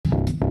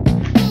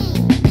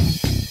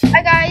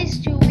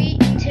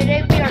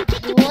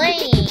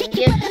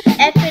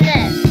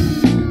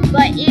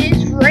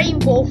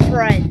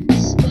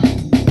friends.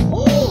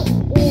 Oh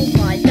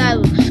my, that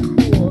looks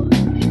cool.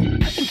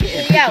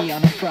 Yeah,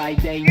 on a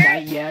Friday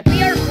night yet.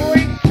 we are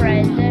boring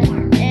friends,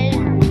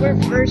 and we're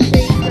versing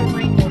the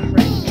Rainbow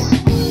Friends.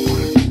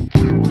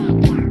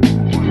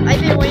 I've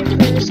been waiting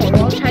for this a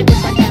long time to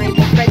find the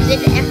Rainbow Friends in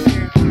F.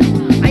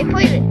 I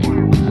played it.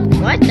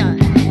 What the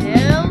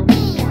hell?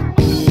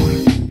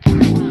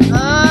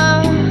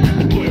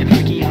 Get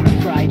freaky on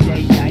a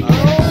Friday night.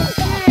 Okay.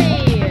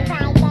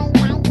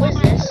 What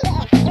is this?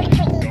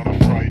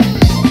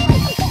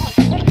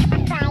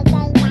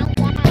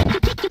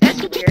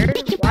 That's weird.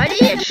 Why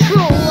did it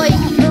show like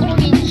purple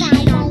getting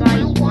cheated on by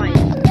his wife?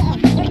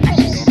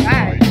 That's just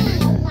sad.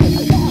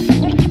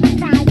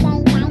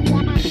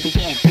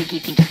 Yeah, freaky,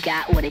 think you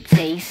got what it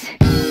takes.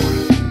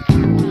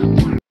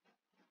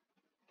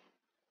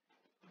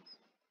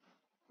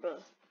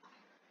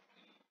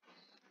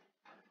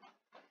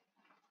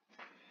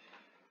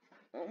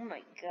 Oh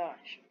my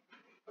gosh.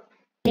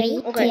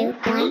 3, Okay.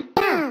 2, 1,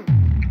 go!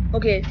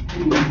 Okay.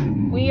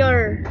 We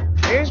are.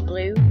 There's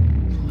Blue.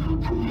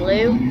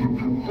 Blue.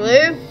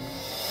 Blue.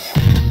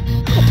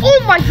 Oh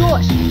my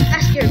gosh!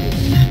 That scared me.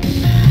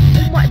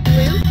 Oh my,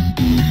 Blue.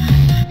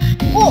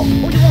 Oh,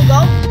 you wanna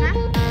go? Huh?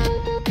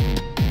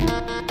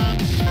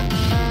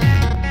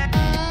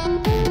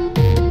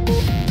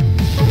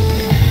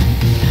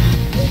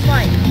 Oh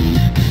my.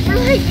 We're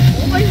like,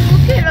 oh my,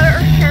 look at our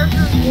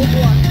characters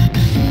Roblox.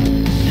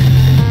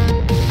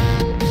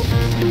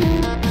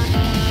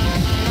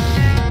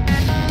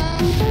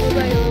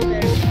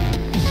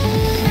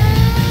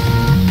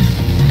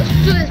 Let's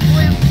do this,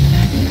 Blue.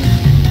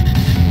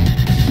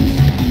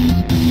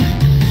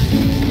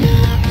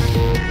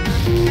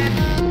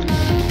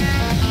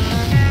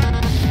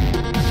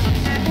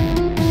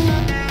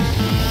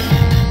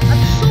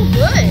 I'm so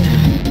good.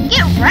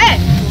 Get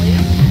wrecked,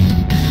 Blue.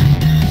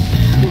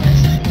 Ooh, this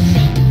is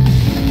insane.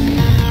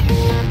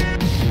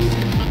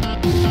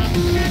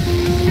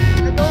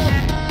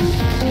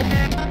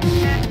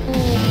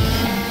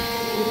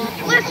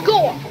 Let's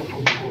go.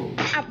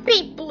 I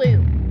beat Blue.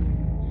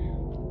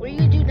 What do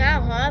you do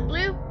now, huh,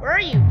 Blue? Where are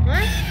you,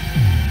 huh?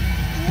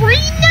 Green?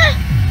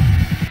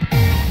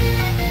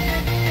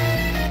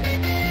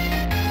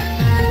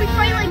 Are we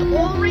fighting like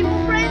all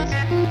Rainbow Friends?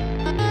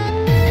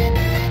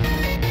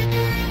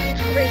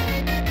 It's great.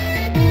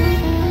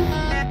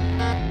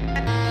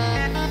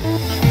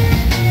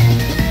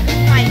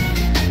 Fight.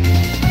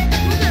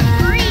 Look at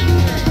green.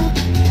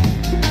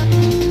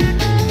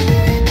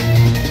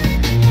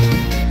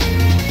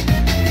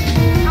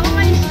 How am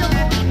I still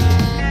going?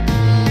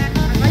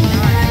 I might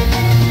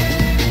die.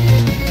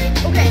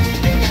 Okay,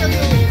 I'm still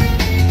going.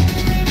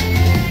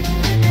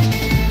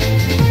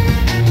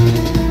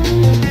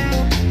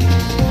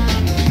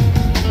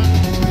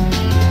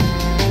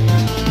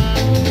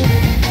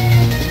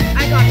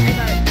 I got it, I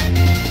got it.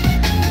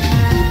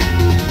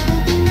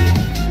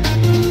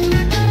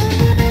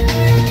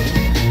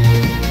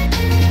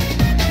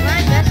 When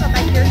I mess up,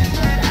 my character goes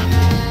out.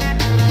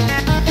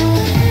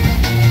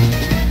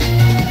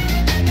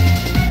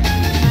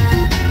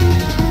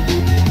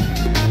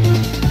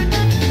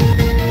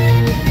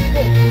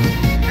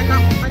 I'm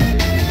not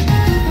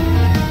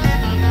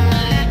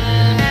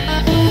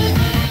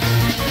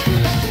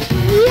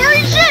Where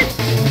is it?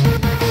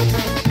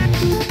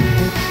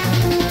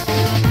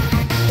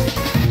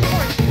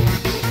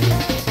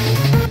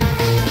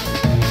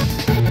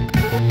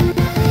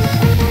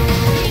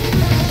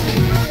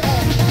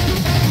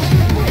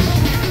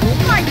 Oh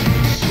my,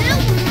 chill,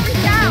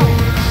 freak out.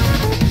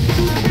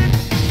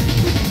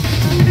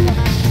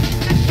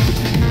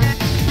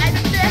 I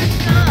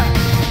messed up.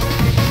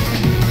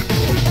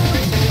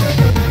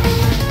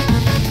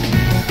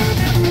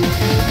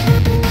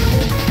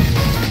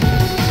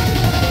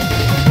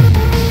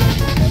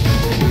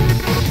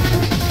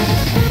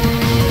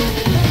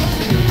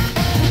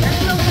 That's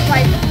so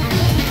survival.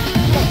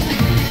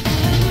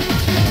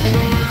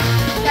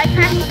 Did I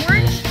pass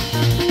orange?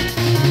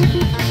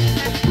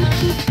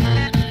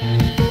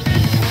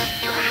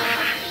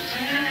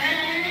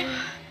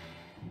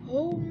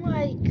 Oh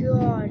my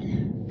god.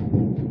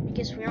 I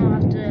guess we don't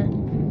have to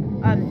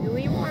do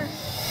anymore.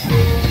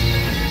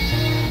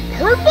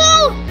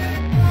 Purple?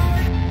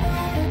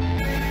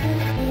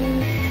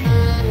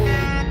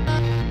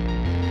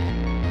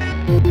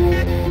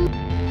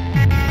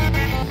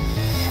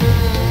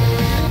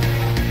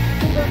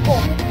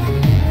 Purple.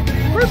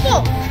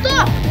 Purple!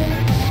 Stop!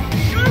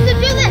 You don't have to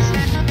do this!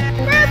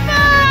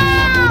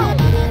 Purple!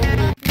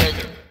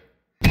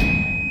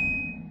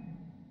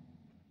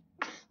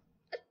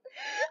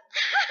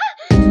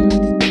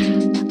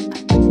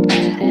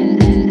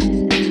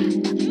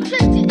 You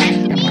just did that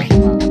to me?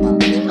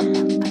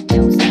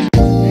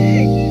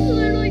 He's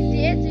literally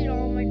dancing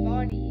on my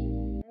body.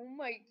 Oh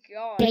my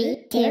god.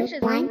 3, 2, That's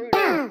just 1, brutal.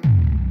 go!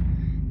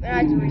 But I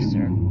have to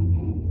restart.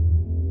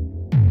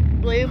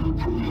 Blue,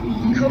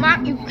 come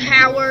out, you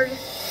coward.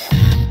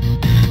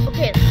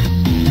 Okay,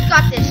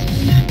 got this.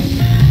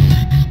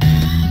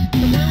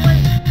 The blue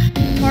one's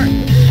part.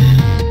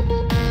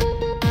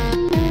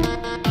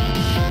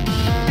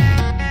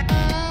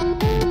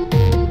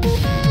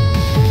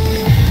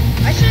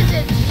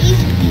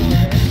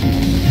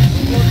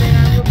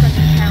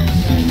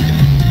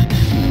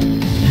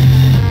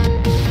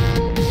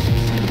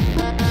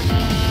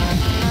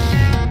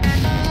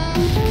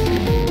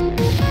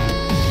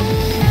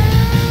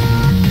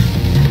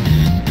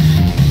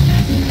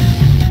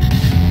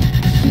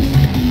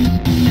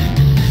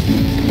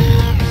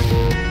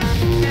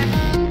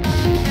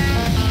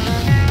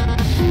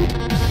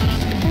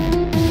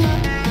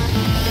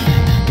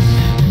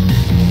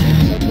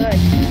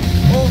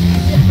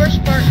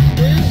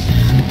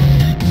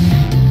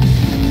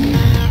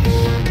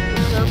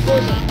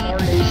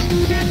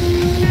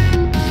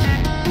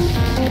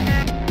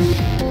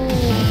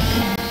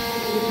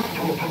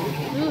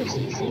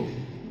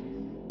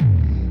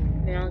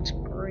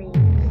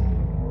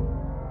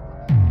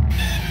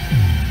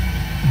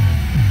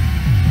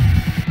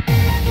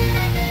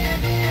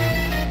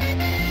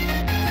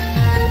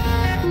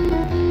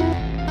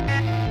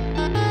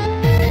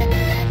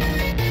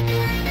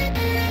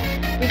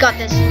 got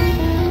this.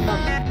 Come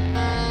on.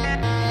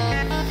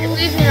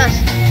 Believe in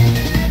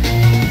us.